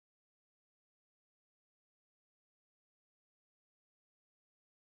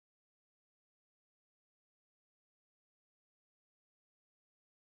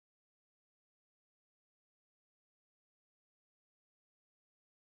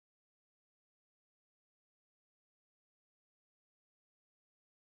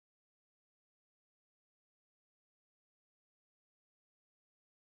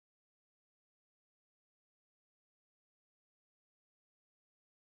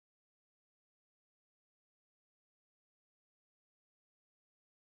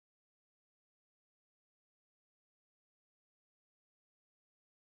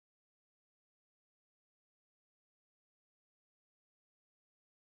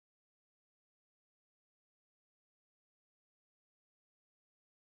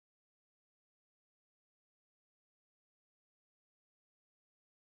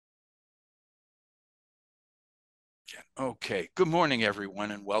again. Okay, good morning,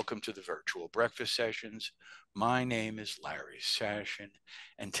 everyone, and welcome to the virtual breakfast sessions. My name is Larry Sashin,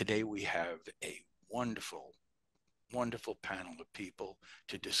 and today we have a wonderful, wonderful panel of people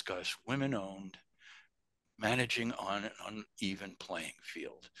to discuss women-owned, managing on an uneven playing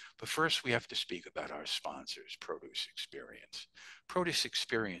field. But first, we have to speak about our sponsors, Produce Experience. Produce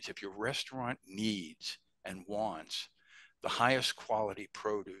Experience, if your restaurant needs and wants the highest quality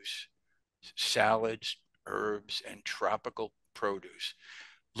produce, salads, herbs, and tropical produce,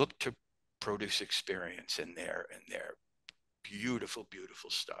 look to Produce Experience in their beautiful, beautiful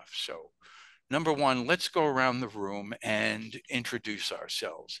stuff. So, number one, let's go around the room and introduce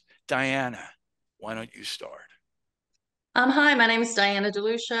ourselves. Diana, why don't you start? Hi, my name is Diana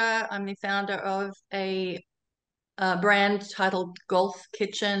DeLucia. I'm the founder of a brand titled Golf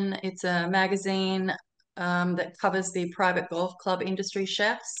Kitchen. It's a magazine that covers the private golf club industry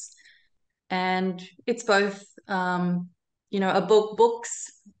chefs, and it's both, a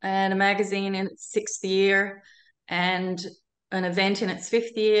books and a magazine in its sixth year, and an event in its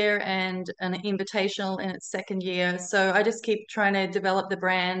fifth year, and an invitational in its second year. So I just keep trying to develop the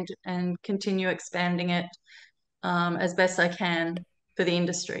brand and continue expanding it as best I can for the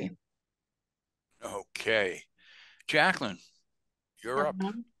industry. Okay. Jacqueline, you're up.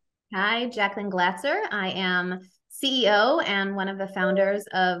 Uh-huh. Hi, Jacqueline Glatzer. I am CEO and one of the founders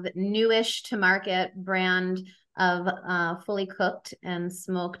of newish to market brand of fully cooked and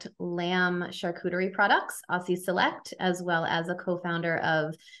smoked lamb charcuterie products, Aussie Select, as well as a co-founder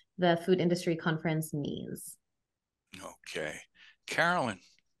of the food industry conference Knees. Okay. Carolyn.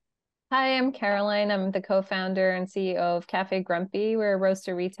 Hi, I'm Caroline. I'm the co-founder and CEO of Cafe Grumpy. We're a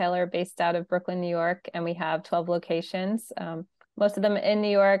roaster retailer based out of Brooklyn, New York, and we have 12 locations, most of them in New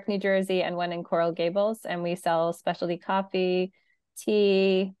York, New Jersey, and one in Coral Gables. And we sell specialty coffee,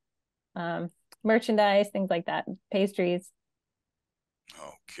 tea, merchandise, things like that, pastries.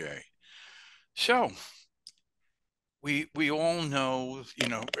 Okay. So we all know,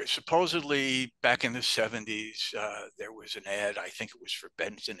 supposedly back in the 70s, there was an ad, I think it was for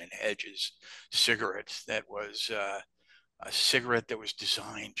Benson and Hedges cigarettes, that was a cigarette that was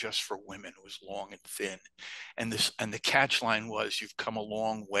designed just for women. It was long and thin. And the catch line was, "You've come a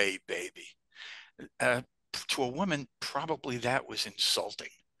long way, baby." Uh, to a woman, probably that was insulting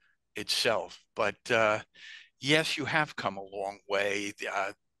itself. But yes, you have come a long way.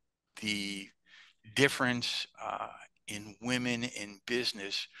 The difference in women in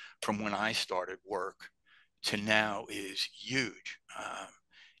business from when I started work to now is huge.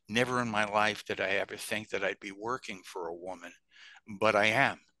 Never in my life did I ever think that I'd be working for a woman, but I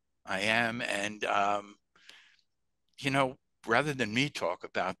am. I am. And, rather than me talk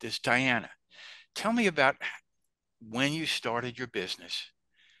about this, Diana, tell me about when you started your business,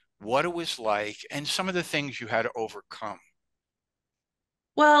 what it was like, and some of the things you had to overcome.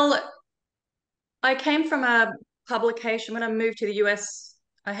 Well, I came from a publication when I moved to the US.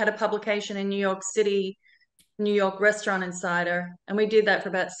 I had a publication in New York City, New York Restaurant Insider, and we did that for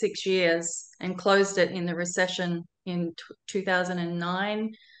about 6 years and closed it in the recession in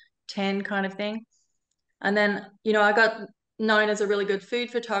 2009, 10 kind of thing. And then, I got known as a really good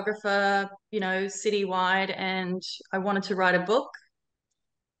food photographer, citywide, and I wanted to write a book.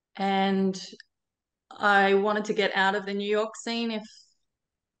 And I wanted to get out of the New York scene. If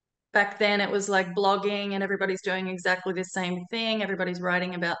back then it was like blogging and everybody's doing exactly the same thing, everybody's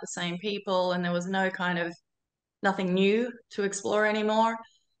writing about the same people, and there was no kind of nothing new to explore anymore.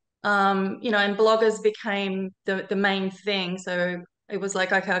 And bloggers became the main thing. So it was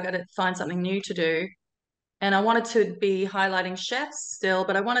like, okay, I got to find something new to do. And I wanted to be highlighting chefs still,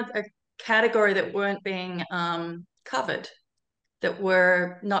 but I wanted a category that weren't being covered, that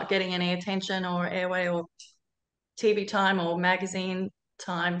were not getting any attention or airway or TV time or magazine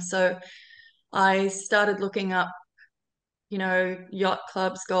time. So I started looking up, yacht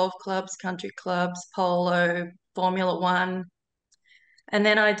clubs, golf clubs, country clubs, polo, Formula One. And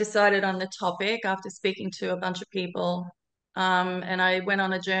then I decided on the topic after speaking to a bunch of people. And I went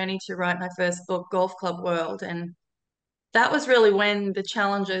on a journey to write my first book, Golf Club World. And that was really when the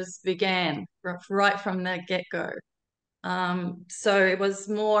challenges began, right from the get-go. So it was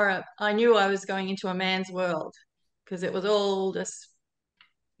more, I knew I was going into a man's world because it was all just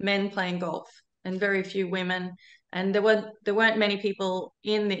men playing golf and very few women. And there weren't many people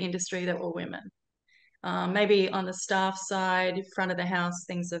in the industry that were women. Maybe on the staff side, front of the house,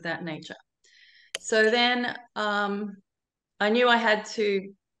 things of that nature. So then I knew I had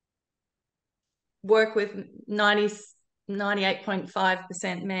to work with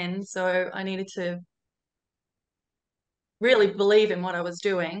 98.5% men. So I needed to really believe in what I was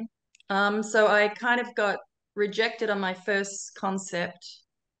doing. So I kind of got rejected on my first concept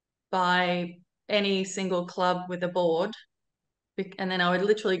by any single club with a board. And then I would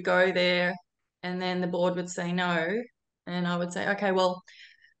literally go there and then the board would say no. And I would say, okay, well,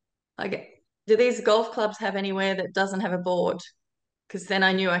 do these golf clubs have anywhere that doesn't have a board? Because then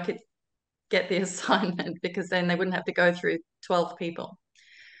I knew I could get the assignment, because then they wouldn't have to go through 12 people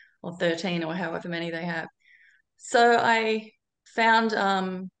or 13 or however many they have. So I found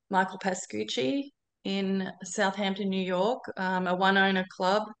Michael Pascucci in Southampton, New York, a one-owner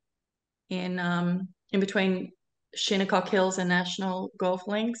club in between Shinnecock Hills and National Golf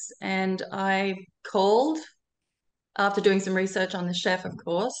Links. And I called after doing some research on the chef, of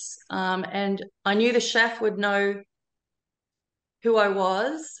course, and I knew the chef would know who I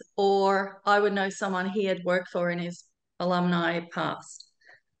was, or I would know someone he had worked for in his alumni past.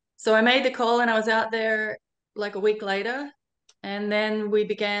 So I made the call and I was out there like a week later. And then we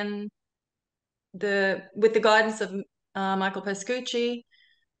began with the guidance of Michael Pascucci,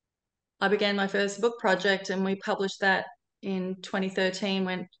 I began my first book project, and we published that in 2013,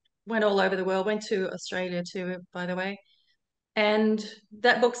 went all over the world, went to Australia too, by the way. And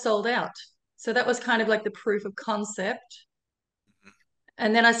that book sold out. So that was kind of like the proof of concept.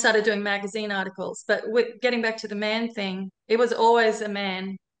 And then I started doing magazine articles. But getting back to the man thing, it was always a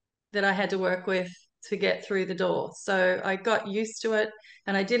man that I had to work with to get through the door. So I got used to it.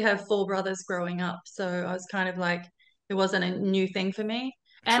 And I did have 4 brothers growing up. So I was kind of like, it wasn't a new thing for me.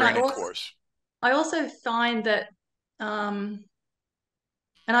 And Training course. I also find that, and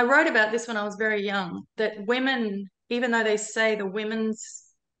I wrote about this when I was very young, that women, even though they say the women's,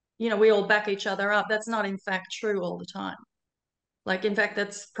 we all back each other up, that's not in fact true all the time. Like, in fact,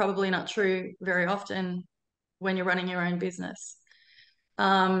 that's probably not true very often when you're running your own business.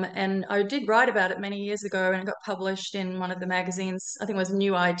 And I did write about it many years ago, and it got published in one of the magazines. I think it was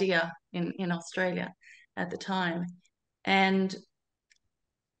New Idea in Australia at the time. And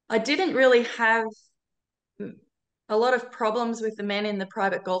I didn't really have a lot of problems with the men in the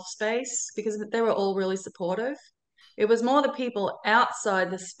private golf space because they were all really supportive. It was more the people outside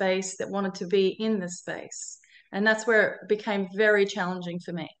the space that wanted to be in the space. And that's where it became very challenging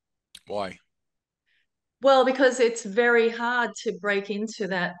for me. Why? Well, because it's very hard to break into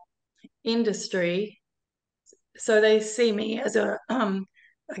that industry. So they see me as a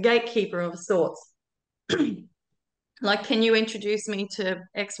gatekeeper of sorts. Like, can you introduce me to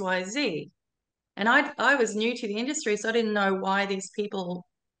XYZ? And I was new to the industry, so I didn't know why these people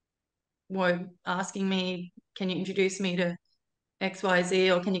were asking me, can you introduce me to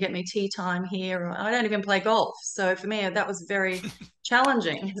XYZ, or can you get me tea time here? Or I don't even play golf. So for me, that was very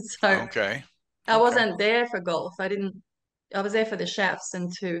challenging. So Okay. I wasn't there for golf. I was there for the chefs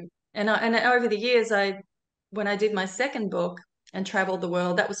and over the years, when I did my second book and traveled the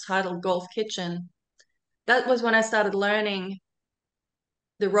world, that was titled Golf Kitchen. That was when I started learning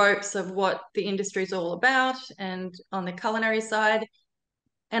the ropes of what the industry is all about and on the culinary side.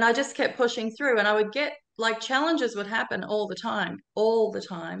 And I just kept pushing through, and I would get like challenges would happen all the time.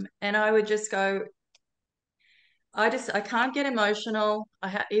 And I would just go, I can't get emotional.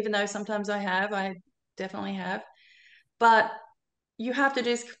 Even though sometimes I definitely have, but you have to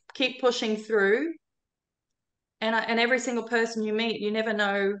just keep pushing through. And every single person you meet, you never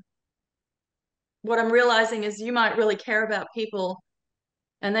know. What I'm realizing is you might really care about people,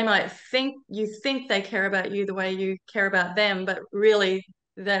 and they might think they care about you the way you care about them, but really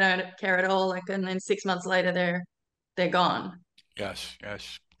they don't care at all. Like, and then 6 months later, they're gone. Yes.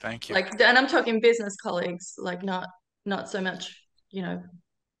 Yes. Thank you. Like, and I'm talking business colleagues, like not so much,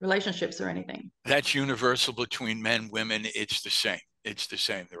 relationships or anything. That's universal between men, women. It's the same. It's the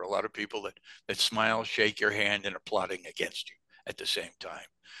same. There are a lot of people that smile, shake your hand, and are plotting against you at the same time.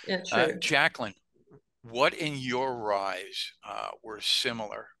 Yeah, true. Jacqueline, what in your rise were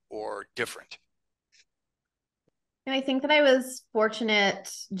similar or different? And I think that I was fortunate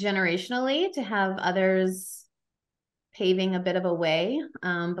generationally to have others paving a bit of a way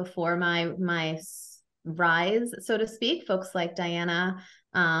before my rise, so to speak. Folks like Diana,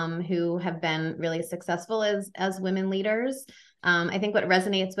 who have been really successful as women leaders. I think what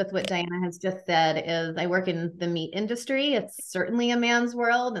resonates with what Diana has just said is I work in the meat industry. It's certainly a man's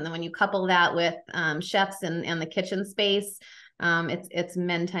world. And then when you couple that with chefs and the kitchen space, it's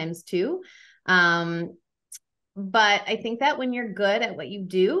men times 2. But I think that when you're good at what you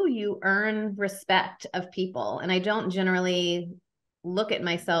do, you earn respect of people. And I don't generally look at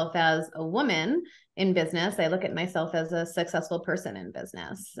myself as a woman in business. I look at myself as a successful person in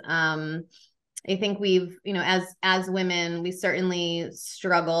business. I think we've, as women, we certainly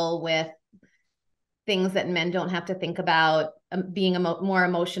struggle with things that men don't have to think about, being more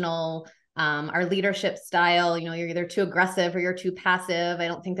emotional, our leadership style. You know, you're either too aggressive or you're too passive. I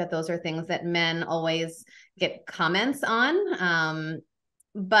don't think that those are things that men always get comments on.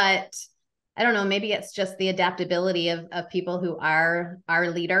 But I don't know, maybe it's just the adaptability of people who are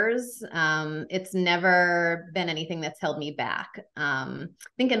leaders. It's never been anything that's held me back. I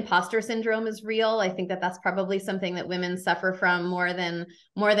think imposter syndrome is real. I think that that's probably something that women suffer from more than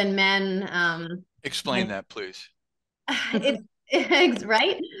men. Explain that, please. It's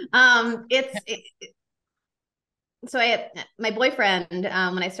right. So my boyfriend,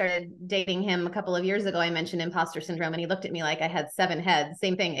 when I started dating him a couple of years ago, I mentioned imposter syndrome, and he looked at me like I had 7 heads.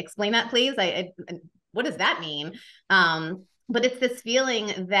 Same thing. Explain that, please. What does that mean? But it's this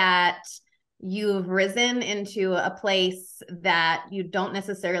feeling that you've risen into a place that you don't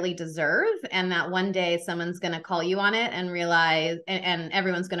necessarily deserve, and that one day someone's going to call you on it and realize, and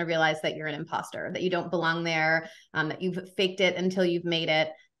everyone's going to realize that you're an imposter, that you don't belong there, that you've faked it until you've made it.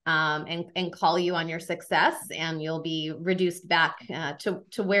 And call you on your success, and you'll be reduced back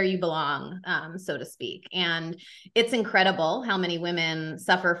to where you belong, so to speak. And it's incredible how many women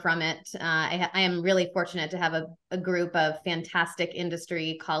suffer from it. I am really fortunate to have a group of fantastic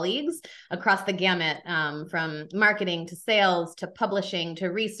industry colleagues across the gamut, from marketing to sales to publishing to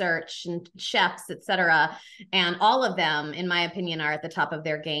research and chefs, etc. And all of them, in my opinion, are at the top of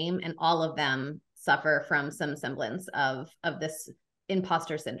their game, and all of them suffer from some semblance of this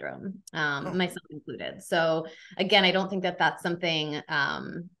imposter syndrome, myself included. So again, I don't think that that's something,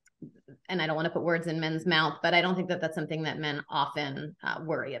 and I don't want to put words in men's mouth, but I don't think that that's something that men often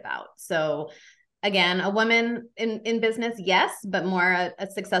worry about. So again, a woman in business, yes, but more a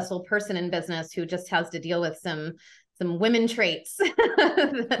successful person in business who just has to deal with some women traits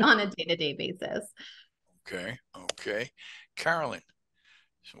on a day-to-day basis. Okay. Carolyn,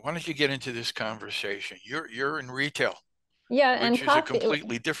 so why don't you get into this conversation? You're in retail. Yeah, and which is a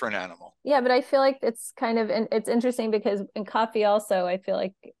completely different animal. Yeah, but I feel like it's kind of, and it's interesting because in coffee also, I feel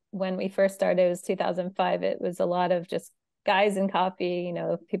like when we first started, it was 2005. It was a lot of just guys in coffee. You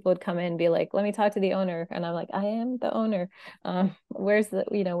know, people would come in and be like, "Let me talk to the owner," and I'm like, "I am the owner. Where's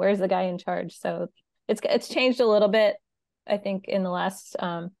the guy in charge?" So it's changed a little bit, I think, in the last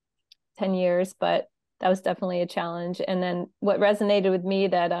 10 years, but that was definitely a challenge. And then what resonated with me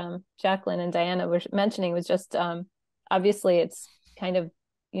that Jacqueline and Diana were mentioning was just obviously it's kind of,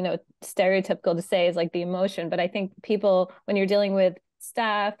 stereotypical to say is like the emotion, but I think people, when you're dealing with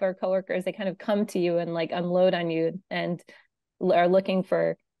staff or coworkers, they kind of come to you and like unload on you and are looking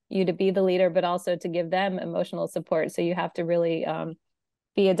for you to be the leader, but also to give them emotional support. So you have to really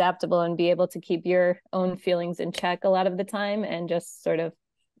be adaptable and be able to keep your own feelings in check a lot of the time, and just sort of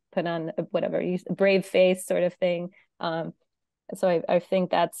put on a brave face sort of thing. So I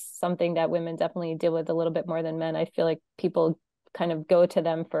think that's something that women definitely deal with a little bit more than men. I feel like people kind of go to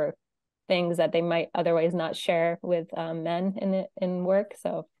them for things that they might otherwise not share with men in work.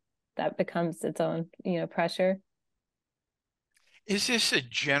 So that becomes its own, pressure. Is this a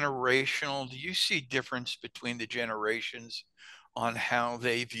generational? Do you see difference between the generations on how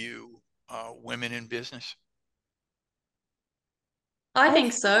they view women in business? I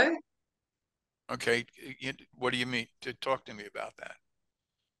think so. Okay, what do you mean? Talk to me about that.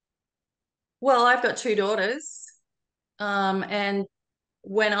 Well, I've got 2 daughters, and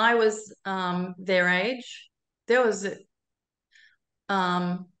when I was their age, there was,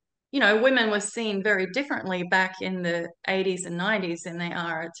 women were seen very differently back in the 80s and 90s than they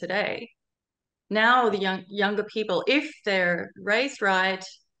are today. Now the younger people, if they're raised right,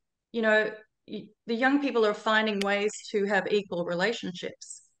 the young people are finding ways to have equal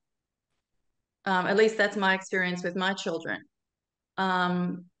relationships. At least that's my experience with my children.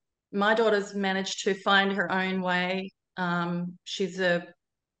 My daughter's managed to find her own way. She's a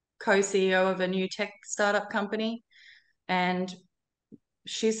co-CEO of a new tech startup company, and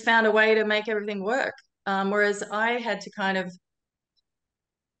she's found a way to make everything work. Whereas I had to kind of,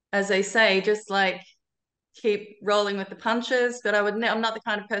 as they say, just like keep rolling with the punches, but I'm not the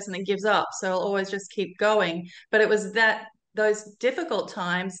kind of person that gives up, so I'll always just keep going. But it was those difficult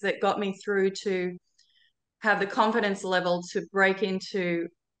times that got me through to have the confidence level to break into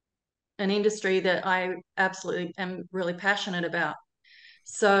an industry that I absolutely am really passionate about.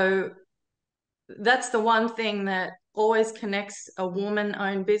 So that's the one thing that always connects a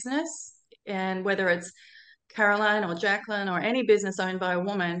woman-owned business, and whether it's Caroline or Jacqueline or any business owned by a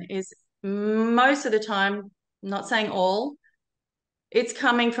woman, is most of the time, not saying all, it's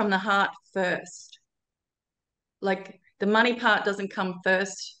coming from the heart first. Like the money part doesn't come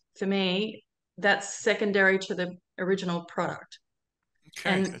first for me. That's secondary to the original product.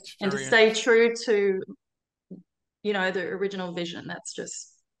 Okay, and to stay true to, the original vision. That's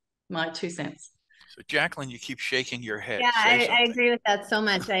just my 2 cents. So Jacqueline, you keep shaking your head. Yeah, Say I something. agree with that so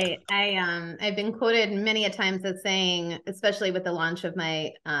much. I've been quoted many a times as saying, especially with the launch of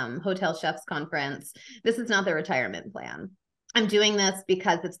my Hotel Chefs Conference, this is not the retirement plan. I'm doing this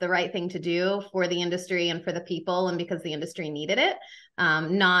because it's the right thing to do for the industry and for the people, and because the industry needed it.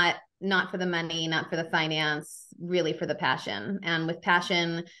 Not for the money, not for the finance, really for the passion. And with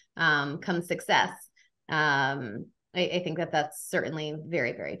passion comes success. I think that that's certainly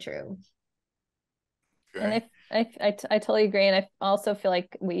very, very true. Okay. And I totally agree. And I also feel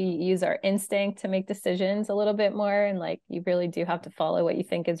like we use our instinct to make decisions a little bit more. And like, you really do have to follow what you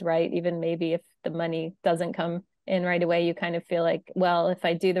think is right. Even maybe if the money doesn't come in right away, you kind of feel like, well, if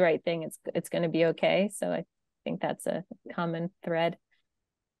I do the right thing, it's going to be okay. So I think that's a common thread.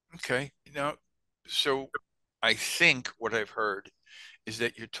 Okay. So I think what I've heard is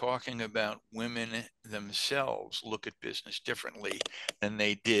that you're talking about women themselves look at business differently than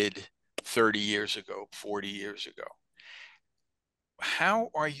they did 30 years ago, 40 years ago. How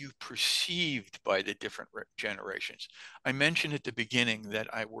are you perceived by the different generations? I mentioned at the beginning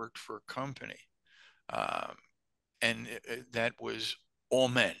that I worked for a company, and that was all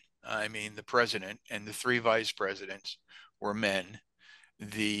men. I mean, the president and the 3 vice presidents were men.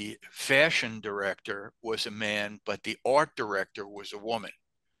 The fashion director was a man, but the art director was a woman.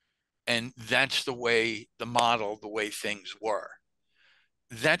 And that's the way, the model, the way things were.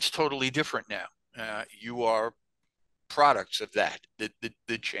 That's totally different now. You are products of that,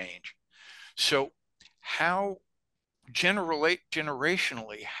 the change. So how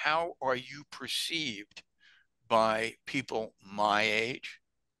generationally, how are you perceived by people my age,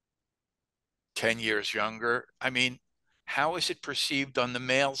 10 years younger? I mean, how is it perceived on the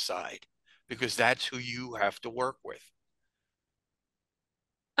male side? Because that's who you have to work with.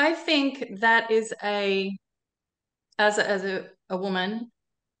 I think that is as a woman,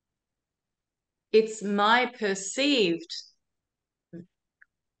 it's my perceived,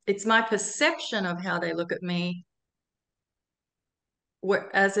 it's my perception of how they look at me,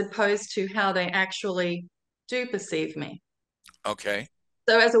 as opposed to how they actually do perceive me. Okay.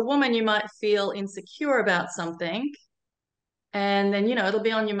 So as a woman, you might feel insecure about something, and then, it'll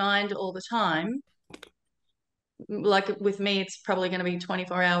be on your mind all the time. Like with me, it's probably going to be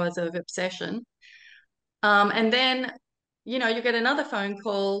 24 hours of obsession. And then, you get another phone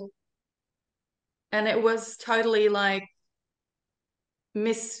call, and it was totally like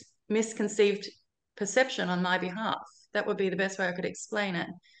misconceived perception on my behalf. That would be the best way I could explain it.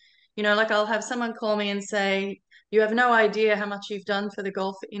 Like I'll have someone call me and say, you have no idea how much you've done for the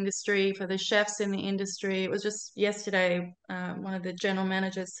golf industry, for the chefs in the industry. It was just yesterday, one of the general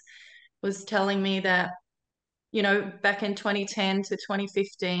managers was telling me that, back in 2010 to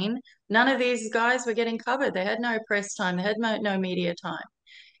 2015, none of these guys were getting covered. They had no press time. They had no media time,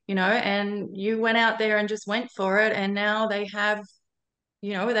 and you went out there and just went for it. And now they have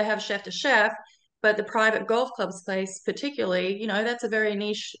chef to chef, but the private golf club space particularly, that's a very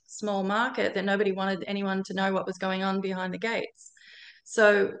niche, small market that nobody wanted anyone to know what was going on behind the gates.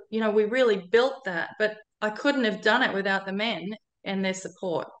 So, we really built that, but I couldn't have done it without the men and their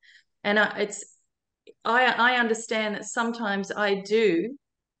support. And I understand that sometimes I do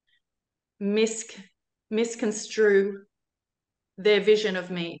misconstrue their vision of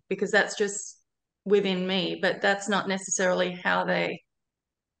me, because that's just within me, but that's not necessarily how they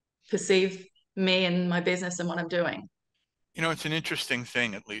perceive me and my business and what I'm doing. It's an interesting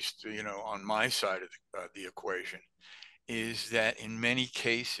thing, at least, on my side of the equation, is that in many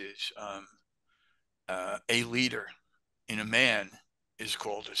cases, a leader in a man is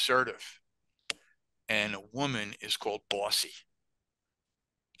called assertive and a woman is called bossy.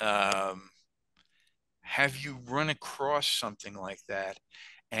 Have you run across something like that?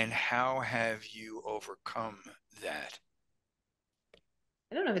 And how have you overcome that?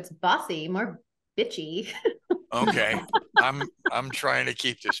 I don't know if it's bossy, more bitchy. Okay. I'm trying to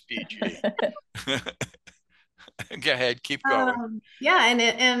keep this PG. Go ahead, keep going. Yeah,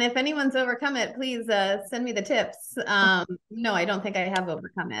 and if anyone's overcome it, please send me the tips. No, I don't think I have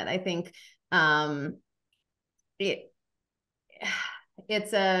overcome it. I think it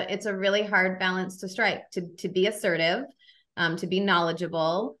it's a really hard balance to strike, to be assertive, to be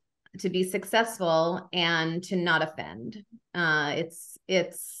knowledgeable, to be successful, and to not offend. It's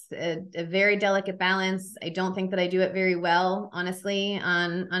a very delicate balance. I don't think that I do it very well, honestly,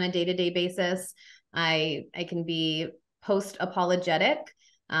 on a day-to-day basis. I can be post-apologetic.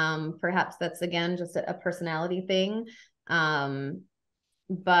 Perhaps that's, again, just a personality thing.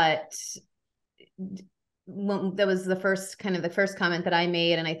 But that was the first comment that I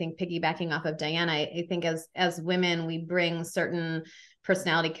made. And I think piggybacking off of Diana, I think as women, we bring certain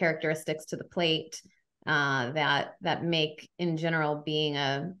personality characteristics to the plate that make, in general, being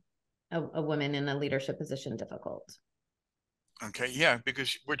a woman in a leadership position difficult. Okay, yeah,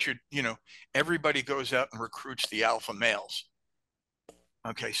 because what everybody goes out and recruits the alpha males.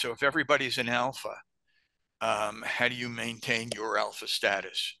 Okay, so if everybody's an alpha, how do you maintain your alpha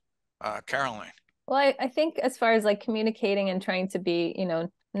status? Caroline. Well, I think as far as like communicating and trying to be,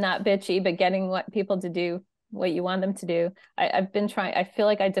 not bitchy, but getting what people to do what you want them to do. I've been trying, I feel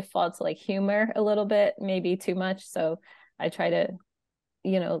like I default to like humor a little bit, maybe too much. So I try to,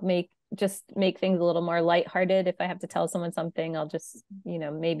 make things a little more lighthearted. If I have to tell someone something, I'll just,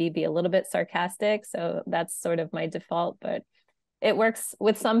 maybe be a little bit sarcastic. So that's sort of my default, but it works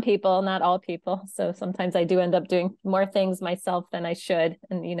with some people, not all people. So sometimes I do end up doing more things myself than I should,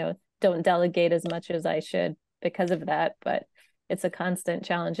 and, don't delegate as much as I should because of that. But it's a constant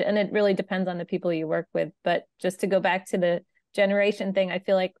challenge. And it really depends on the people you work with. But just to go back to the generation thing, I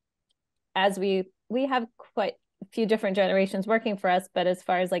feel like as we have quite a few different generations working for us, but as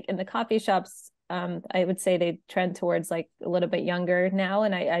far as like in the coffee shops, I would say they trend towards like a little bit younger now.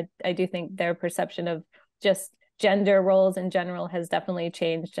 And I do think their perception of just gender roles in general has definitely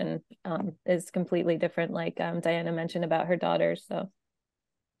changed and is completely different, like Diana mentioned about her daughters. So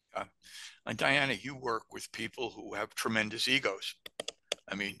Diana, you work with people who have tremendous egos.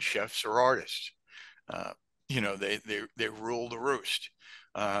 I mean, chefs are artists. They rule the roost.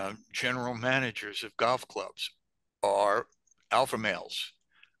 General managers of golf clubs are alpha males.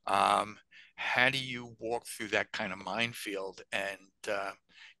 How do you walk through that kind of minefield and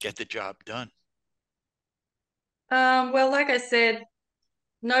get the job done? Well, like I said,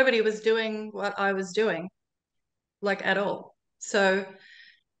 nobody was doing what I was doing, like at all. So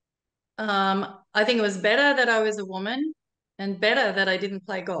I think it was better that I was a woman and better that I didn't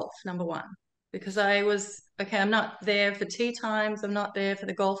play golf, number one, because I was, okay, I'm not there for tea times. I'm not there for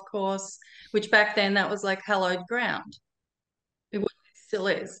the golf course, which back then that was like hallowed ground. It still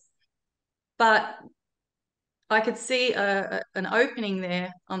is. But I could see an opening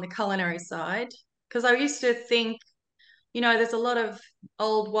there on the culinary side because I used to think, there's a lot of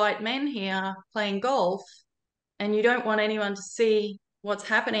old white men here playing golf, and you don't want anyone to see what's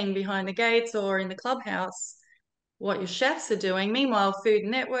happening behind the gates or in the clubhouse, what your chefs are doing. Meanwhile, Food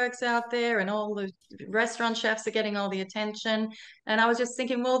Network's out there and all the restaurant chefs are getting all the attention. And I was just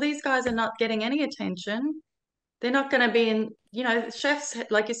thinking, well, these guys are not getting any attention. They're not going to be in, chefs,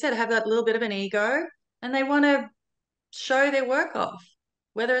 like you said, have that little bit of an ego and they want to show their work off,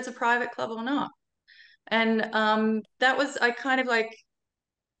 whether it's a private club or not. And that was, I kind of like,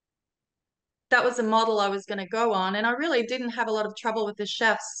 that was the model I was going to go on. And I really didn't have a lot of trouble with the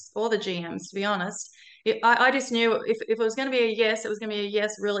chefs or the GMs, to be honest. I just knew if it was going to be a yes, it was going to be a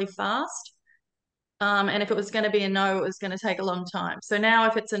yes really fast. And if it was going to be a no, it was going to take a long time. So now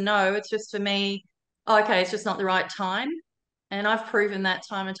if it's a no, it's just for me, okay, it's just not the right time. And I've proven that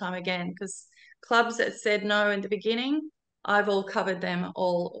time and time again because clubs that said no in the beginning, I've all covered them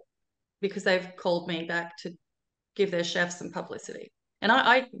all because they've called me back to give their chefs some publicity. And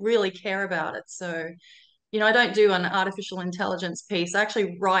I really care about it. So, I don't do an artificial intelligence piece. I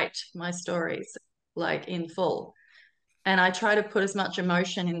actually write my stories like in full. And I try to put as much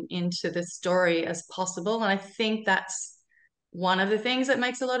emotion into the story as possible. And I think that's one of the things that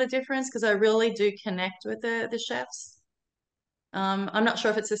makes a lot of difference because I really do connect with the chefs. I'm not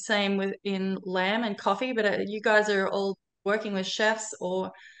sure if it's the same in lamb and coffee, but you guys are all working with chefs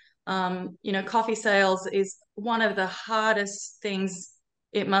or coffee sales is one of the hardest things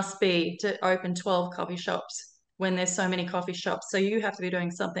it must be to open 12 coffee shops when there's so many coffee shops. So you have to be doing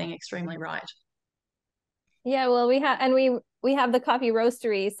something extremely right. yeah, well, we have the coffee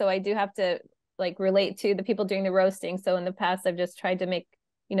roastery, so I do have to like relate to the people doing the roasting. So in the past, I've just tried to make,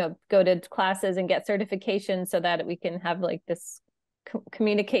 go to classes and get certification so that we can have like this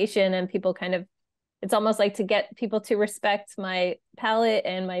communication and people kind of, it's almost like to get people to respect my palate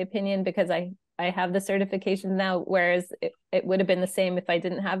and my opinion because I have the certifications now, whereas it would have been the same if I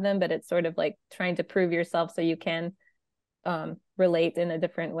didn't have them, but it's sort of like trying to prove yourself so you can relate in a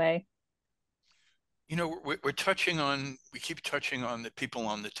different way. We keep touching on the people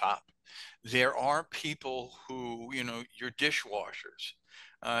on the top. There are people who, your dishwashers,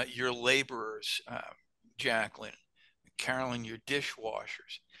 your laborers, Jacqueline, Carolyn, your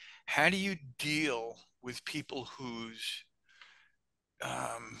dishwashers. How do you deal with people whose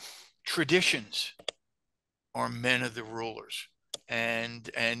traditions are men of the rulers and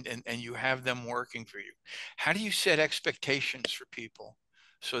you have them working for you? How do you set expectations for people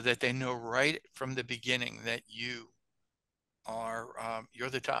so that they know right from the beginning that you're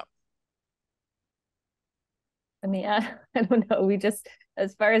the top? I mean, I don't know. We just,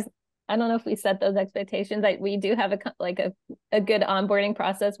 as far as, I don't know if we set those expectations. Like we do have a good onboarding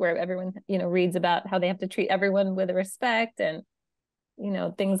process where everyone, reads about how they have to treat everyone with respect and,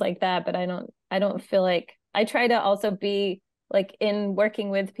 things like that. But I don't feel like, I try to also be like in working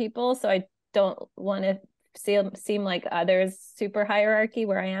with people. So I don't want to seem like there's super hierarchy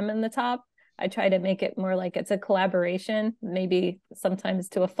where I am in the top. I try to make it more like it's a collaboration, maybe sometimes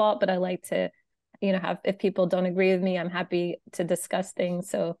to a fault, but I like to, if people don't agree with me, I'm happy to discuss things.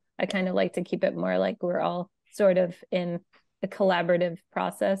 So I kind of like to keep it more like we're all sort of in a collaborative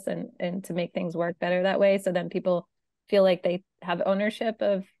process and to make things work better that way. So then people feel like they have ownership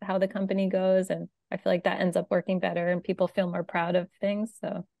of how the company goes. And I feel like that ends up working better and people feel more proud of things.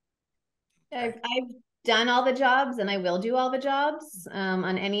 So I've done all the jobs and I will do all the jobs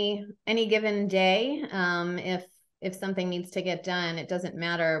on any given day. If something needs to get done, it doesn't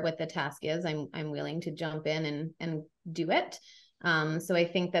matter what the task is. I'm willing to jump in and do it. So I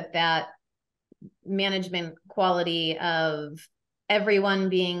think that management quality of everyone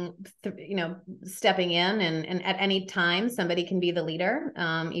being, stepping in and at any time somebody can be the leader.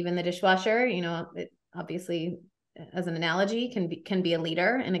 Even the dishwasher, obviously as an analogy can be a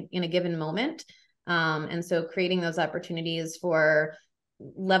leader in a given moment. And so creating those opportunities for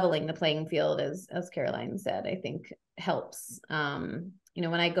leveling the playing field, as Caroline said, I think helps. When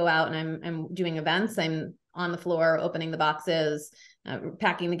I go out and I'm doing events, I'm on the floor, opening the boxes,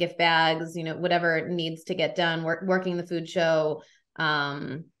 packing the gift bags, whatever needs to get done, working the food show.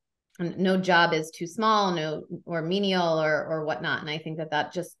 No job is too small, or menial or whatnot. And I think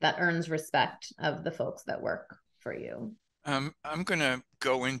that earns respect of the folks that work for you. I'm going to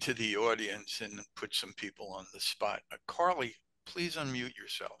go into the audience and put some people on the spot. Carly, please unmute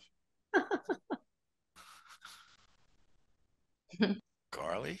yourself.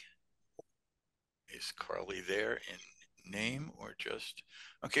 Carly? Is Carly there in name or just?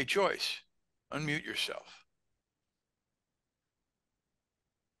 Okay, Joyce, unmute yourself.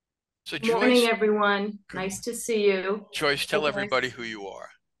 So Good morning, Joyce, everyone. Nice to see you. Joyce, tell everybody who you are.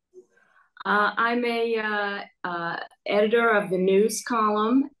 I'm a editor of the news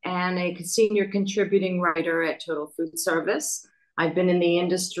column and a senior contributing writer at Total Food Service. I've been in the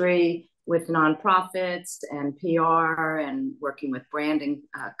industry with nonprofits and PR and working with branding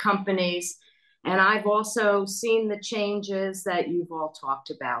companies. And I've also seen the changes that you've all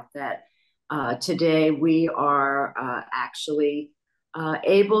talked about, that today we are actually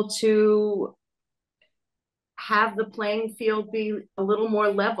able to have the playing field be a little more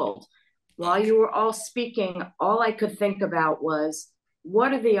leveled. While you were all speaking, all I could think about was,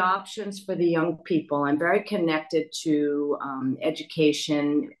 what are the options for the young people? I'm very connected to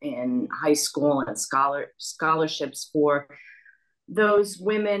education in high school and scholarships for those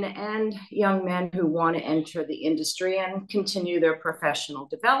women and young men who want to enter the industry and continue their professional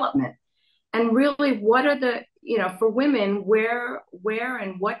development. And really, what are the, for women, where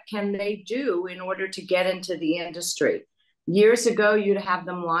and what can they do in order to get into the industry? Years ago, you'd have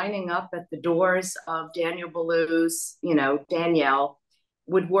them lining up at the doors of Daniel Boulud's, Danielle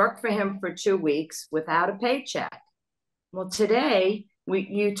would work for him for 2 weeks without a paycheck. Well, today,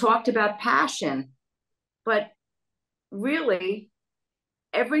 you talked about passion, but really,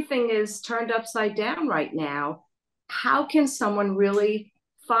 everything is turned upside down right now. How can someone really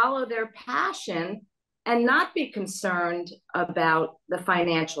follow their passion and not be concerned about the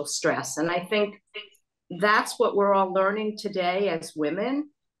financial stress? And I think that's what we're all learning today as women,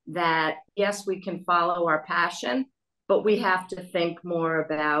 that yes, we can follow our passion, but we have to think more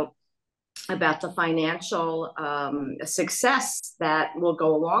about the financial success that will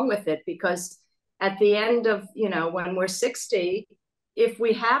go along with it. Because at the end of, when we're 60, if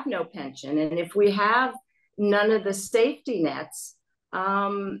we have no pension and if we have none of the safety nets,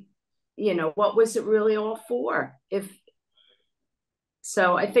 what was it really all for?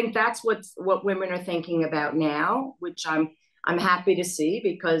 So I think that's what women are thinking about now, which I'm happy to see,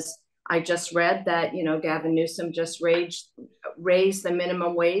 because I just read that, Gavin Newsom just raised the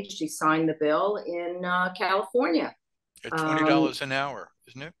minimum wage. He signed the bill in California. At $20 an hour,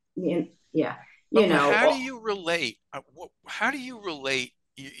 isn't it? Yeah. How do you relate? How do you relate?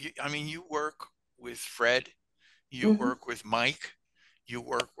 I mean, you work with Fred, you work with Mike, you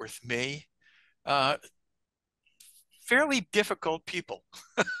work with me. Fairly difficult people.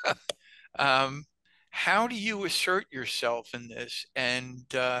 How do you assert yourself in this and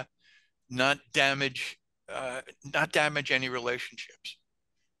not damage any relationships?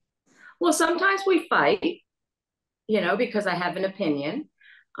 Well, sometimes we fight, because I have an opinion.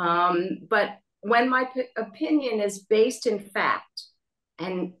 But when my opinion is based in fact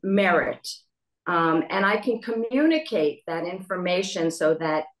and merit And I can communicate that information so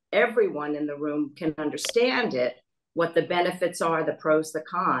that everyone in the room can understand it, what the benefits are, the pros, the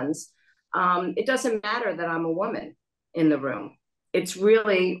cons. It doesn't matter that I'm a woman in the room. It's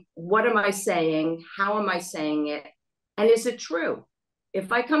really, what am I saying? How am I saying it? And is it true?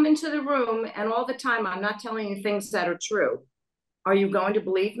 If I come into the room and all the time I'm not telling you things that are true, are you going to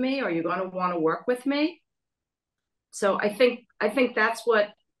believe me? Are you going to want to work with me? So I think that's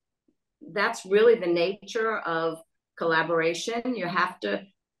really the nature of collaboration. You have to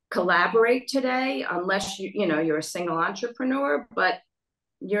collaborate today, unless you're a single entrepreneur, but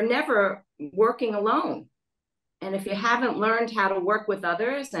you're never working alone. And if you haven't learned how to work with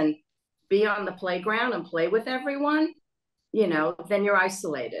others and be on the playground and play with everyone, then you're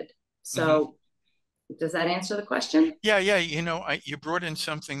isolated. So does that answer the question? Yeah. You brought in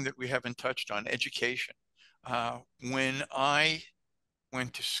something that we haven't touched on, education. When I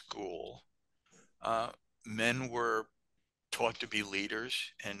went to school, men were taught to be leaders,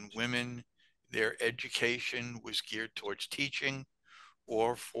 and women, their education was geared towards teaching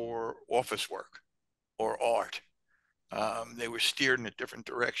or for office work or art. They were steered in a different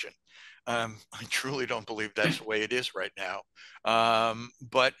direction. I truly don't believe that's the way it is right now.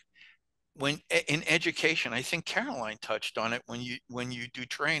 But when in education, I think Caroline touched on it when you do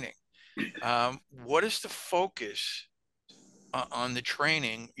training. What is the focus on the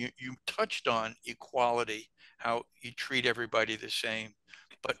training? You touched on equality, how you treat everybody the same,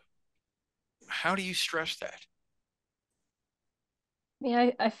 but how do you stress that?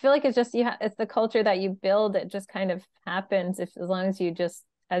 Yeah, I feel like it's just it's the culture that you build. It just kind of happens as long as you just,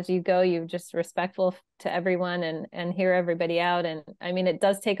 as you go, you're just respectful to everyone and hear everybody out. And I mean, it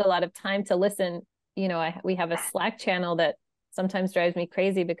does take a lot of time to listen. We have a Slack channel that sometimes drives me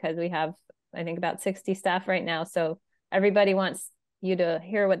crazy because we have, I think, about 60 staff right now. So everybody wants you to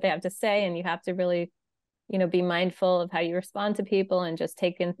hear what they have to say, and you have to really, be mindful of how you respond to people and just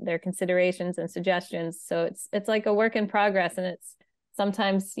take in their considerations and suggestions. So it's like a work in progress, and it's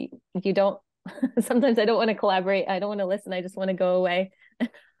sometimes you don't sometimes I don't want to collaborate, I don't want to listen, I just want to go away and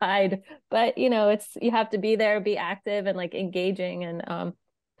hide. But it's, you have to be there, be active and like engaging, and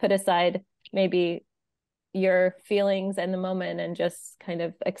put aside maybe your feelings in the moment and just kind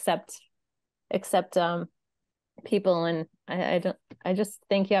of accept people. And I just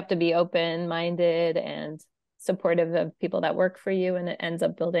think you have to be open-minded and supportive of people that work for you, and it ends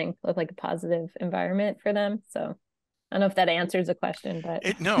up building like a positive environment for them. So I don't know if that answers the question, but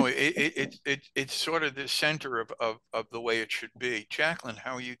it's sort of the center of the way it should be. Jacqueline,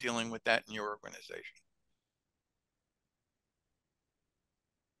 how are you dealing with that in your organization?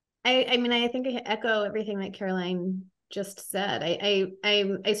 I mean, I think I echo everything that Caroline just said.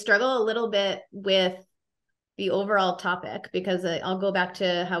 I struggle a little bit with the overall topic, because I'll go back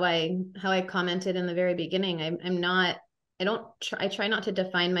to how I commented in the very beginning. I try not to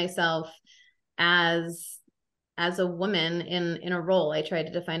define myself as a woman in a role. I try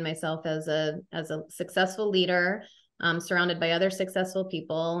to define myself as a successful leader, surrounded by other successful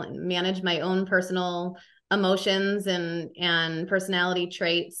people, and manage my own personal emotions and personality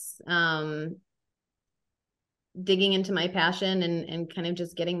traits, digging into my passion and kind of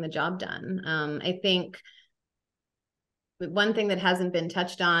just getting the job done. I think one thing that hasn't been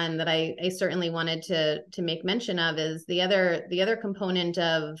touched on that I certainly wanted to make mention of is the other component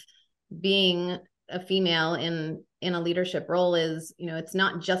of being a female in a leadership role is, it's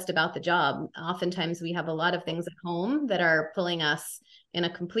not just about the job. Oftentimes we have a lot of things at home that are pulling us in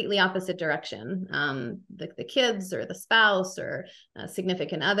a completely opposite direction. The kids or the spouse or a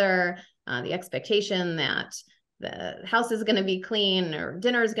significant other, the expectation that the house is going to be clean or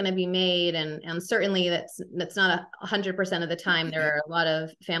dinner is going to be made. And certainly that's not 100% of the time. There are a lot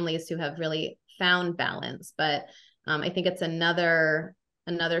of families who have really found balance, but I think it's another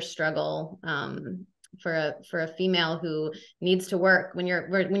struggle for a female who needs to work. When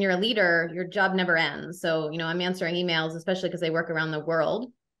you're a leader, your job never ends. So, I'm answering emails, especially because I work around the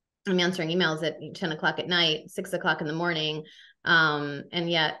world. I'm answering emails at 10 o'clock at night, 6 o'clock in the morning. And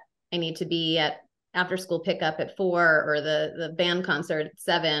yet I need to be at after school pickup at 4 or the band concert at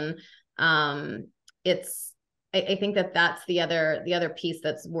 7. I think that's the other piece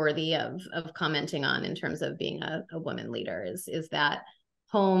that's worthy of commenting on in terms of being a woman leader is that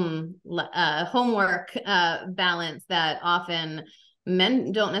homework balance that often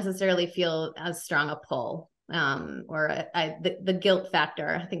men don't necessarily feel as strong a pull, or the guilt factor.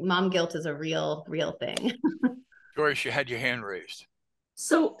 I think mom guilt is a real thing. Joyce, you had your hand raised.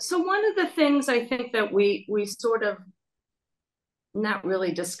 So one of the things I think that we sort of not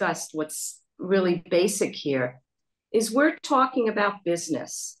really discussed, what's really basic here, is we're talking about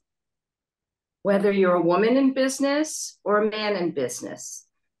business. Whether you're a woman in business or a man in business,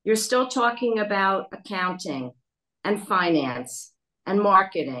 you're still talking about accounting and finance and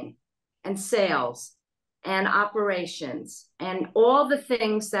marketing and sales and operations and all the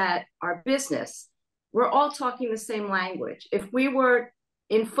things that are business. We're all talking the same language. If we were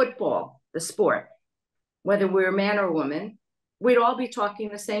in football, the sport, whether we're a man or a woman, we'd all be talking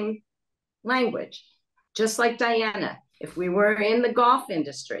the same language. Just like Diana, if we were in the golf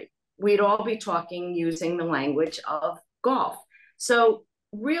industry, we'd all be talking using the language of golf. So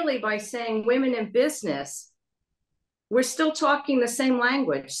really, by saying women in business, we're still talking the same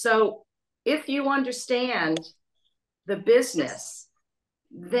language. So if you understand the business,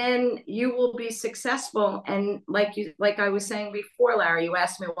 then you will be successful. And like I was saying before, Larry, you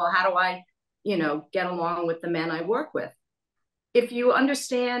asked me, well, how do I, get along with the men I work with? If you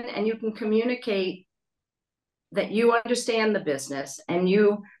understand and you can communicate that you understand the business and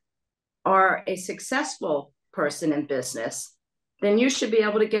you are a successful person in business, then you should be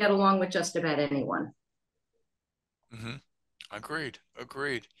able to get along with just about anyone. Mm-hmm. Agreed.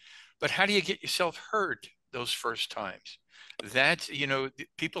 But how do you get yourself heard those first times? That's,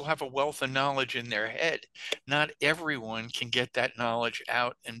 people have a wealth of knowledge in their head. Not everyone can get that knowledge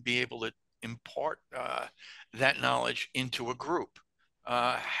out and be able to impart that knowledge into a group.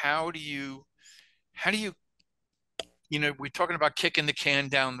 How do you, we're talking about kicking the can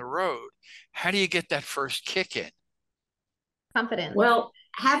down the road. How do you get that first kick in? Confidence. Well,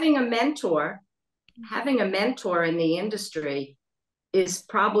 having a mentor in the industry is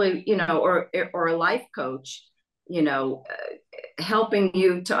probably, or a life coach, helping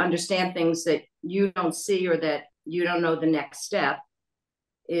you to understand things that you don't see or that you don't know the next step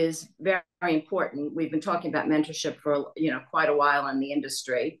is very, very important. We've been talking about mentorship for, quite a while in the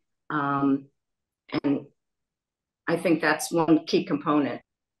industry. And I think that's one key component.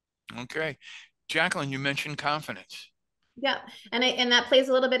 Okay. Jacqueline, you mentioned confidence. Yeah, and that plays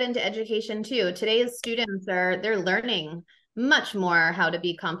a little bit into education too. Today's students they're learning much more how to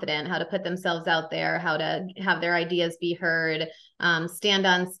be confident, how to put themselves out there, how to have their ideas be heard, stand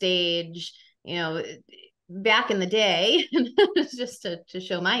on stage. Back in the day, just to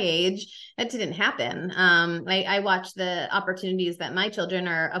show my age, that didn't happen. I watch the opportunities that my children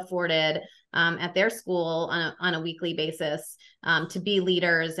are afforded at their school on a weekly basis to be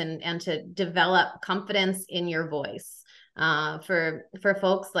leaders and to develop confidence in your voice. For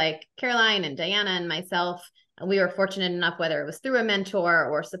folks like Caroline and Diana and myself, we were fortunate enough, whether it was through a mentor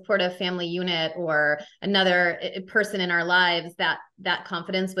or supportive family unit or another person in our lives, that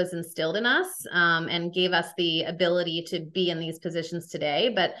confidence was instilled in us and gave us the ability to be in these positions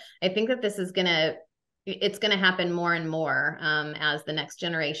today. But I think that it's going to happen more and more as the next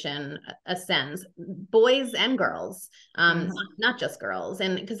generation ascends, boys and girls, not just girls.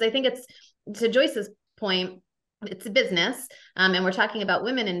 And because I think it's, to Joyce's point, it's a business, and we're talking about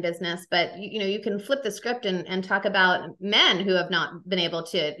women in business, but you can flip the script and talk about men who have not been able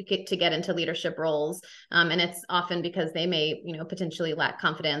to get into leadership roles, and it's often because they may potentially lack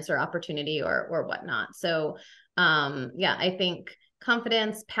confidence or opportunity or whatnot. So yeah, I think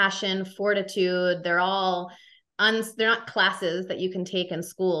confidence, passion, fortitude, they're not classes that you can take in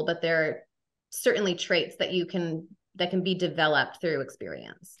school, but they're certainly traits that can be developed through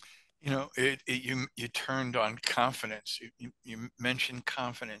experience. You turned on confidence. You mentioned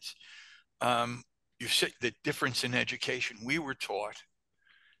confidence. You said the difference in education. We were taught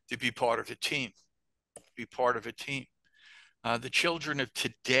to be part of a team. The children of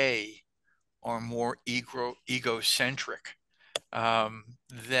today are more egocentric.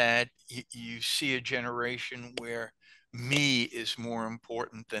 That you see a generation where me is more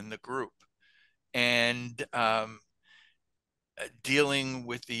important than the group, and dealing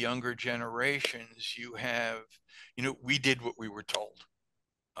with the younger generations, we did what we were told.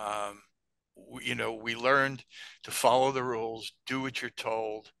 We learned to follow the rules, do what you're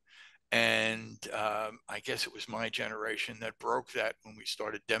told. And I guess it was my generation that broke that when we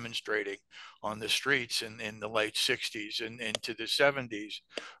started demonstrating on the streets in the late 60s and into the 70s.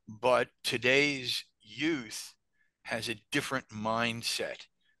 But today's youth has a different mindset,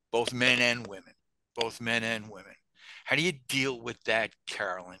 both men and women. How do you deal with that,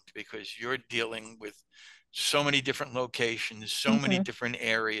 Carolyn? Because you're dealing with so many different locations, so many different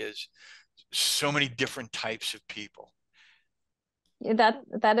areas, so many different types of people. Yeah,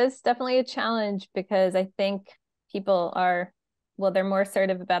 that is definitely a challenge, because I think people they're more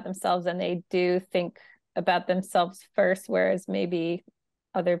assertive about themselves and they do think about themselves first, whereas maybe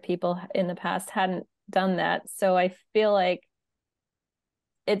other people in the past hadn't done that. So I feel like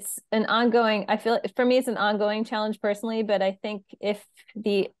for me, it's an ongoing challenge personally, but I think if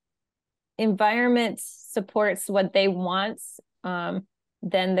the environment supports what they want, then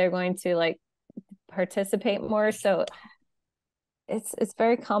they're going to like participate more. So it's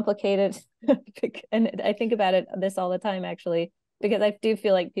very complicated. And I think about this all the time, actually, because I do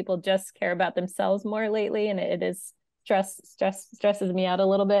feel like people just care about themselves more lately, and it is stresses me out a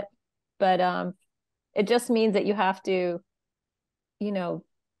little bit. But it just means that you have to, you know,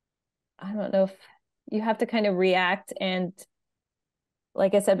 I don't know if you have to kind of react and,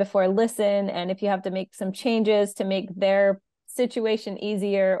 like I said before, listen. And if you have to make some changes to make their situation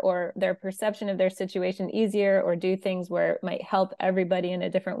easier or their perception of their situation easier, or do things where it might help everybody in a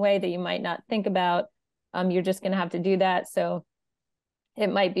different way that you might not think about, you're just going to have to do that. So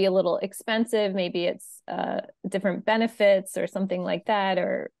it might be a little expensive. Maybe it's different benefits or something like that,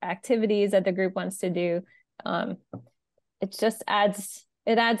 or activities that the group wants to do. It just adds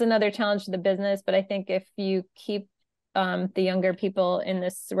another challenge to the business. But I think if you keep the younger people in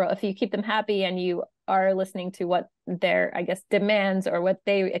this role, if you keep them happy and you are listening to what their, I guess, demands or what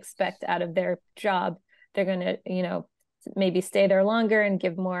they expect out of their job, they're going to, you know, maybe stay there longer and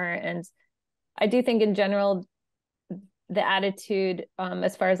give more. And I do think in general, the attitude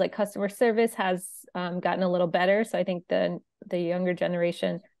as far as like customer service has gotten a little better. So I think the younger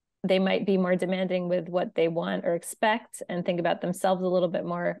generation, they might be more demanding with what they want or expect and think about themselves a little bit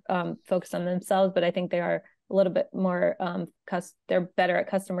more, focused on themselves. But I think they are a little bit more, they're better at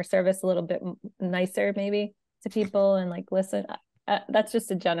customer service, a little bit nicer maybe to people and like listen. That's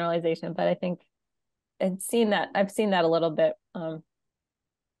just a generalization, but I think I've seen that a little bit.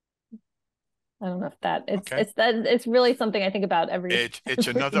 I don't know if that it's really something I think about every. It's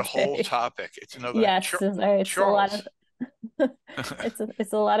another whole topic. It's another. Yes, it's a lot of.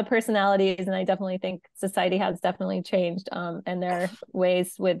 It's a lot of personalities, and I definitely think society has definitely changed. And there are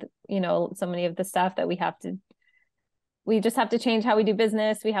ways with, you know, so many of the stuff that we just have to change how we do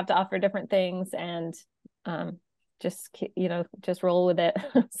business. We have to offer different things, and just, you know, just roll with it.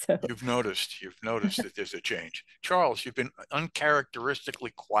 So you've noticed that there's a change. Charles, you've been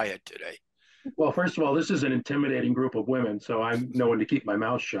uncharacteristically quiet today. Well, first of all, this is an intimidating group of women, so I'm no one to keep my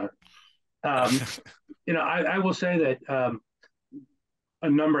mouth shut. You know, I will say that a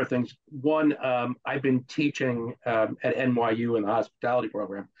number of things. One, I've been teaching at NYU in the hospitality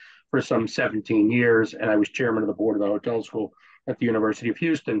program for some 17 years, and I was chairman of the board of the hotel school at the University of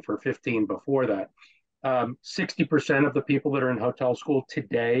Houston for 15 before that. 60% of the people that are in hotel school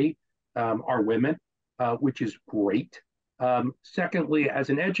today are women, which is great. Secondly, as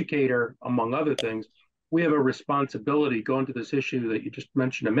an educator, among other things, we have a responsibility going to this issue that you just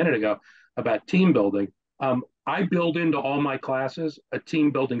mentioned a minute ago about team building. I build into all my classes a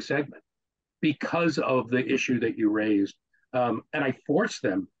team building segment because of the issue that you raised. And I force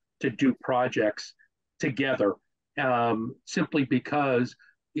them to do projects together simply because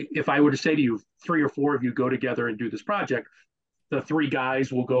if I were to say to you, 3 or 4 of you go together and do this project, the 3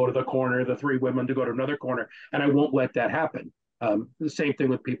 guys will go to the corner, the 3 women to go to another corner, and I won't let that happen. The same thing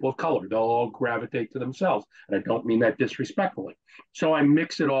with people of color. They'll all gravitate to themselves, and I don't mean that disrespectfully. So I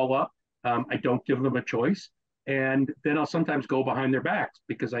mix it all up. I don't give them a choice, and then I'll sometimes go behind their backs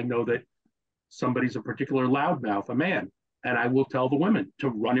because I know that somebody's a particular loudmouth, a man, and I will tell the women to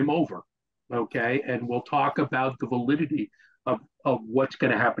run him over, okay? And we'll talk about the validity of what's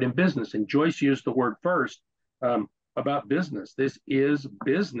going to happen in business. And Joyce used the word first, about business. This is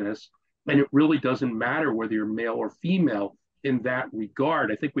business, and it really doesn't matter whether you're male or female in that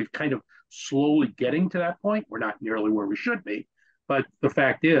regard. I think we've kind of slowly getting to that point. We're not nearly where we should be, but the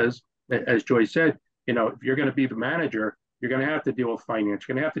fact is, as Joyce said, you know, if you're going to be the manager, you're going to have to deal with finance,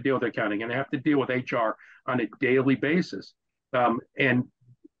 you're going to have to deal with accounting, you're going to have to deal with HR on a daily basis. And,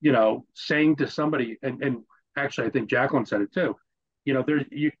 you know, saying to somebody, and actually, I think Jacqueline said it too, you know,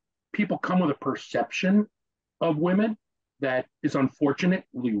 people come with a perception of women that is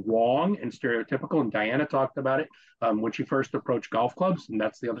unfortunately wrong and stereotypical. And Diana talked about it when she first approached golf clubs. And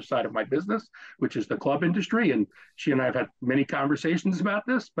that's the other side of my business, which is the club industry. And she and I have had many conversations about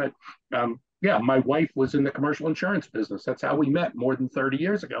this. But yeah, my wife was in the commercial insurance business. That's how we met more than 30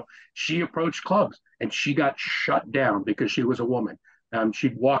 years ago. She approached clubs and she got shut down because she was a woman.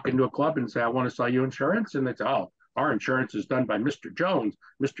 She'd walk into a club and say, I want to sell you insurance. And they'd say, oh, our insurance is done by Mr. Jones.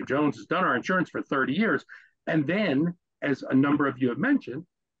 Mr. Jones has done our insurance for 30 years. And then, as a number of you have mentioned,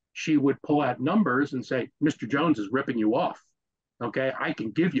 she would pull out numbers and say, Mr. Jones is ripping you off. Okay, I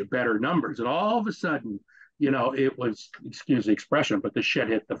can give you better numbers. And all of a sudden, you know, it was, excuse the expression, but the shit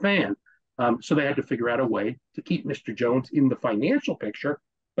hit the fan. So they had to figure out a way to keep Mr. Jones in the financial picture,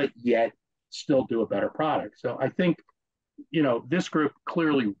 but yet still do a better product. So I think, you know, this group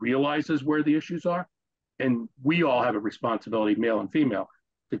clearly realizes where the issues are. And we all have a responsibility, male and female,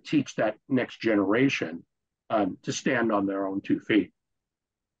 to teach that next generation to stand on their own 2 feet.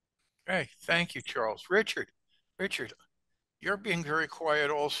 Okay, thank you, Charles. Richard, you're being very quiet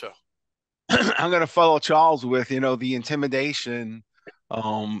also. I'm going to follow Charles with, the intimidation.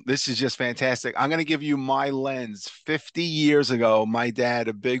 This is just fantastic. I'm going to give you my lens. 50 years ago, my dad,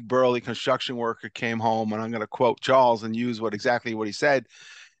 a big burly construction worker, came home, and I'm going to quote Charles and use exactly what he said.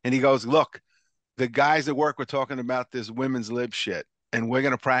 And he goes, look, the guys at work were talking about this women's lib shit, and we're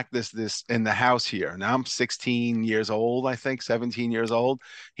going to practice this in the house here. Now I'm 16 years old, I think 17 years old.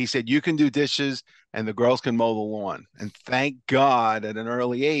 He said, you can do dishes and the girls can mow the lawn. And thank God at an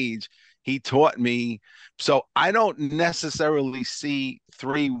early age, he taught me. So I don't necessarily see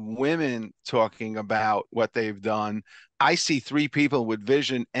 3 women talking about what they've done. I see 3 people with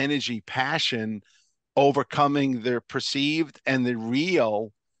vision, energy, passion, overcoming the perceived and the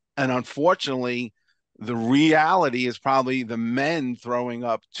real. And unfortunately, the reality is probably the men throwing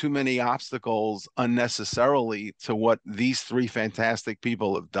up too many obstacles unnecessarily to what these 3 fantastic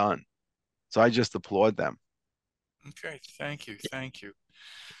people have done. So I just applaud them. Okay, thank you.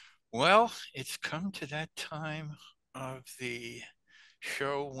 Well, it's come to that time of the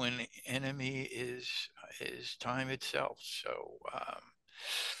show when the enemy is time itself. So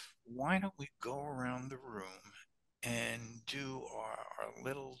why don't we go around the room and do our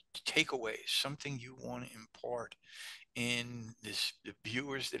little takeaways, something you want to impart in the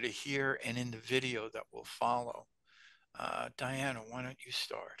viewers that are here and in the video that will follow. Diana, why don't you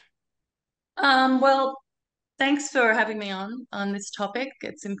start? Well, thanks for having me on this topic.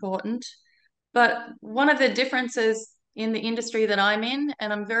 It's important. But one of the differences in the industry that I'm in,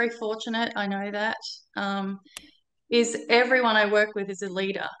 and I'm very fortunate, I know that, is everyone I work with is a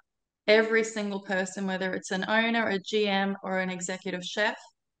leader. Every single person, whether it's an owner, a GM, or an executive chef.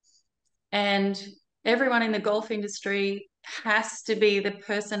 And everyone in the golf industry has to be the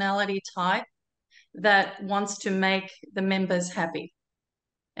personality type that wants to make the members happy.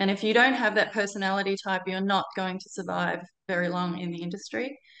 And if you don't have that personality type, you're not going to survive very long in the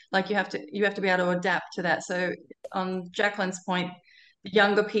industry. Like you have to be able to adapt to that. So on Jacqueline's point, the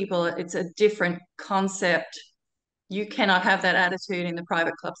younger people, it's a different concept. You cannot have that attitude in the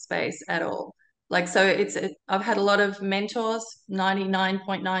private club space at all. Like, so I've had a lot of mentors,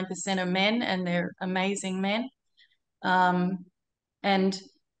 99.9% are men, and they're amazing men. And,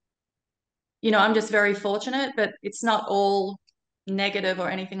 I'm just very fortunate, but it's not all negative or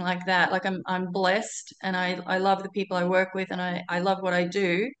anything like that. Like I'm blessed, and I love the people I work with, and I love what I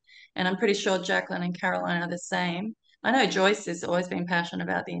do. And I'm pretty sure Jacqueline and Caroline are the same. I know Joyce has always been passionate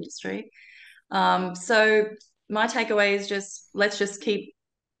about the industry. So my takeaway is let's just keep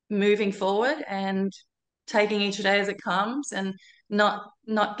moving forward and taking each day as it comes, and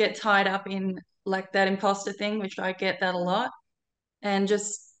not get tied up in like that imposter thing, which I get that a lot, and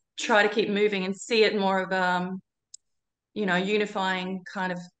just try to keep moving and see it more of unifying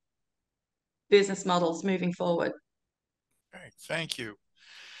kind of business models moving forward. Okay, thank you.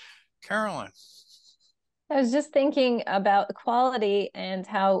 Caroline. I was just thinking about the quality and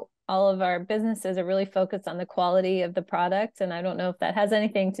how all of our businesses are really focused on the quality of the product. And I don't know if that has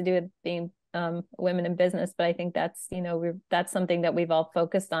anything to do with being women in business, but I think that's, that's something that we've all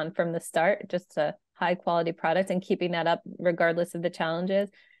focused on from the start, just a high quality product and keeping that up regardless of the challenges.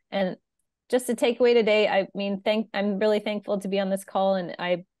 And just to take away today, I'm really thankful to be on this call. And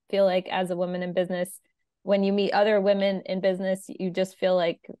I feel like as a woman in business, when you meet other women in business, you just feel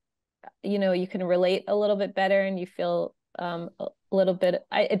like, you can relate a little bit better, and you feel a little bit,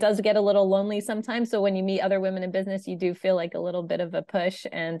 it does get a little lonely sometimes. So when you meet other women in business, you do feel like a little bit of a push.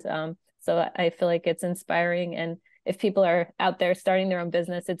 And so I feel like it's inspiring. And if people are out there starting their own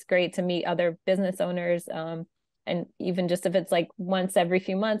business, it's great to meet other business owners. And even just if it's like once every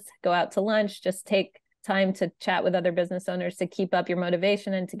few months, go out to lunch, just take time to chat with other business owners to keep up your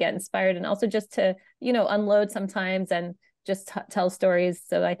motivation and to get inspired, and also just to, unload sometimes and just tell stories.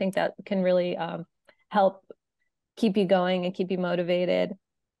 So I think that can really help keep you going and keep you motivated.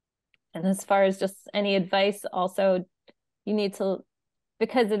 And as far as just any advice, also, you need to,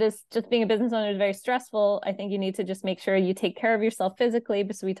 because it is just being a business owner is very stressful. I think you need to just make sure you take care of yourself physically,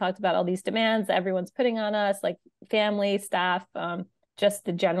 because we talked about all these demands that everyone's putting on us, like family, staff, just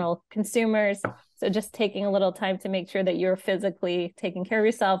the general consumers. So just taking a little time to make sure that you're physically taking care of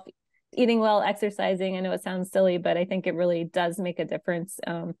yourself, eating well, exercising. I know it sounds silly, but I think it really does make a difference.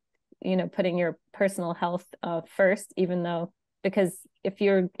 Putting your personal health first, even though, because if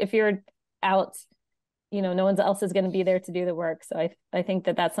you're out, no one else is going to be there to do the work. So I think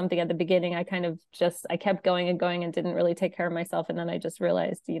that that's something at the beginning, I kept going and going and didn't really take care of myself. And then I just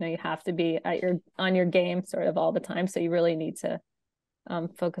realized, you have to be on your game sort of all the time. So you really need to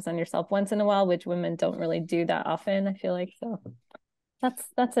focus on yourself once in a while, which women don't really do that often, I feel like. So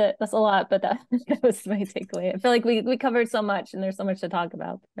that's it. That's a lot, but that was my takeaway. I feel like we covered so much and there's so much to talk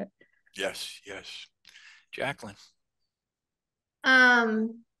about. But... Yes, yes. Jacqueline.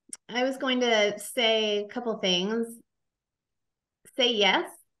 I was going to say a couple things. Say yes.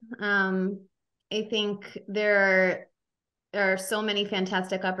 I think there are so many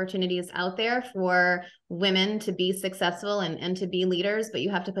fantastic opportunities out there for women to be successful and to be leaders, but you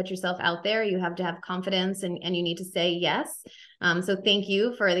have to put yourself out there. You have to have confidence and you need to say yes. So thank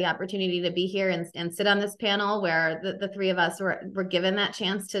you for the opportunity to be here and sit on this panel where the three of us were given that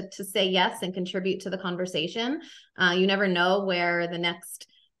chance to say yes and contribute to the conversation. You never know where the next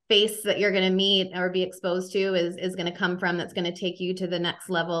face that you're going to meet or be exposed to is going to come from, that's going to take you to the next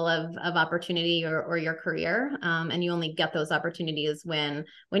level of opportunity or your career. And you only get those opportunities when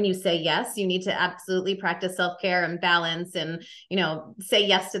you say yes. You need to absolutely practice self-care and balance and, say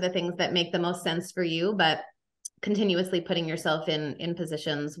yes to the things that make the most sense for you, but continuously putting yourself in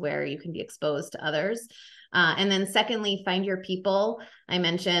positions where you can be exposed to others. And then secondly, find your people. I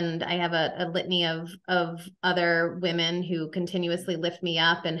mentioned I have a litany of other women who continuously lift me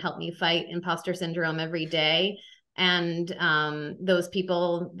up and help me fight imposter syndrome every day. And those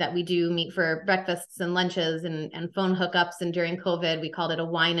people that we do meet for breakfasts and lunches and phone hookups. And during COVID, we called it a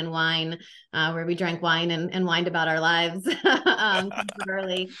wine and wine, where we drank wine and whined about our lives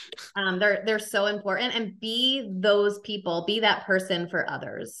early. They're so important. And be those people, be that person for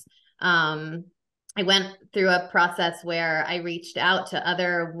others. I went through a process where I reached out to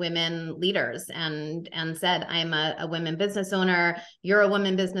other women leaders and said, I'm a women business owner. You're a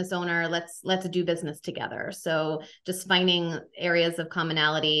women business owner. Let's do business together. So just finding areas of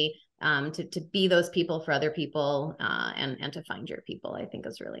commonality, to be those people for other people, and to find your people, I think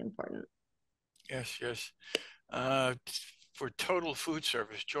is really important. Yes, yes. For total food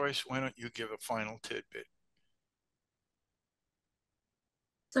service, Joyce, why don't you give a final tidbit?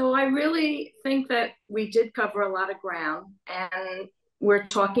 So I really think that we did cover a lot of ground, and we're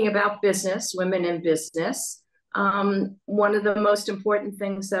talking about business, women in business. One of the most important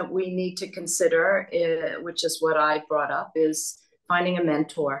things that we need to consider, which is what I brought up, is finding a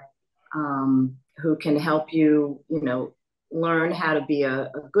mentor who can help you, learn how to be a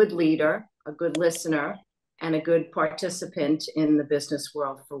good leader, a good listener, and a good participant in the business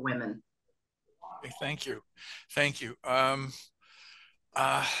world for women. Okay, thank you. Thank you.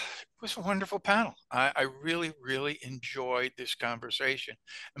 It was a wonderful panel. I really, really enjoyed this conversation.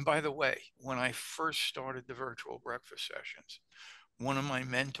 And by the way, when I first started the virtual breakfast sessions, one of my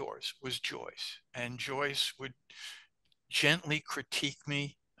mentors was Joyce, and Joyce would gently critique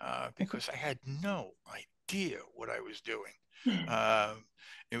me because I had no idea what I was doing.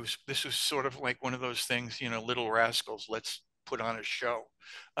 This was sort of like one of those things, Little Rascals, let's put on a show.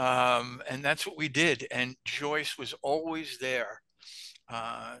 And that's what we did. And Joyce was always there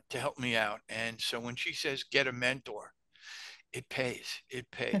to help me out. And so when she says get a mentor, it pays.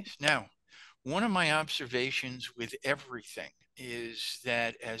 It pays. Now, one of my observations with everything is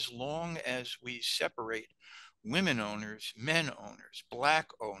that as long as we separate women owners, men owners, Black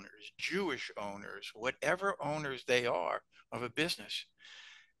owners, Jewish owners, whatever owners they are of a business,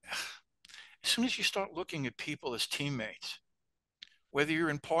 as soon as you start looking at people as teammates, whether you're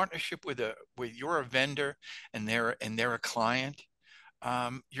in partnership with you're a vendor and they're a client,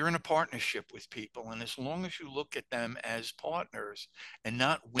 you're in a partnership with people. And as long as you look at them as partners and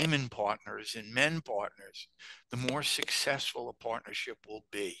not women partners and men partners, the more successful a partnership will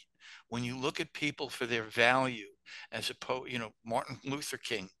be. When you look at people for their value, as opposed, Martin Luther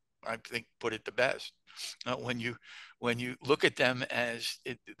King, I think, put it the best. When you look at them as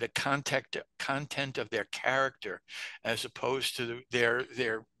the content of their character, as opposed to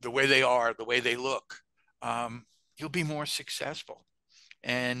the way they are, the way they look, you'll be more successful.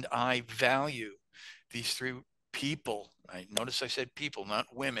 And I value these three people. I notice I said people, not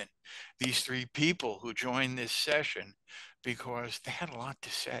women. These three people who joined this session because they had a lot to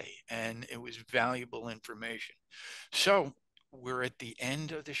say and it was valuable information. So we're at the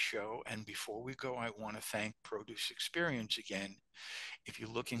end of the show. And before we go, I want to thank Produce Experience again. If you're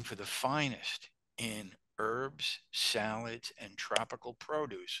looking for the finest in herbs, salads, and tropical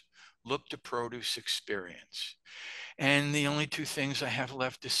produce, look to Produce Experience. And the only two things I have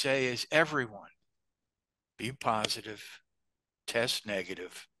left to say is everyone, be positive, test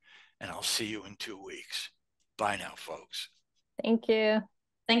negative, and I'll see you in 2 weeks. Bye now, folks. Thank you.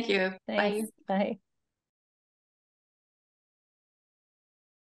 Thank you. Thanks. Bye. Bye.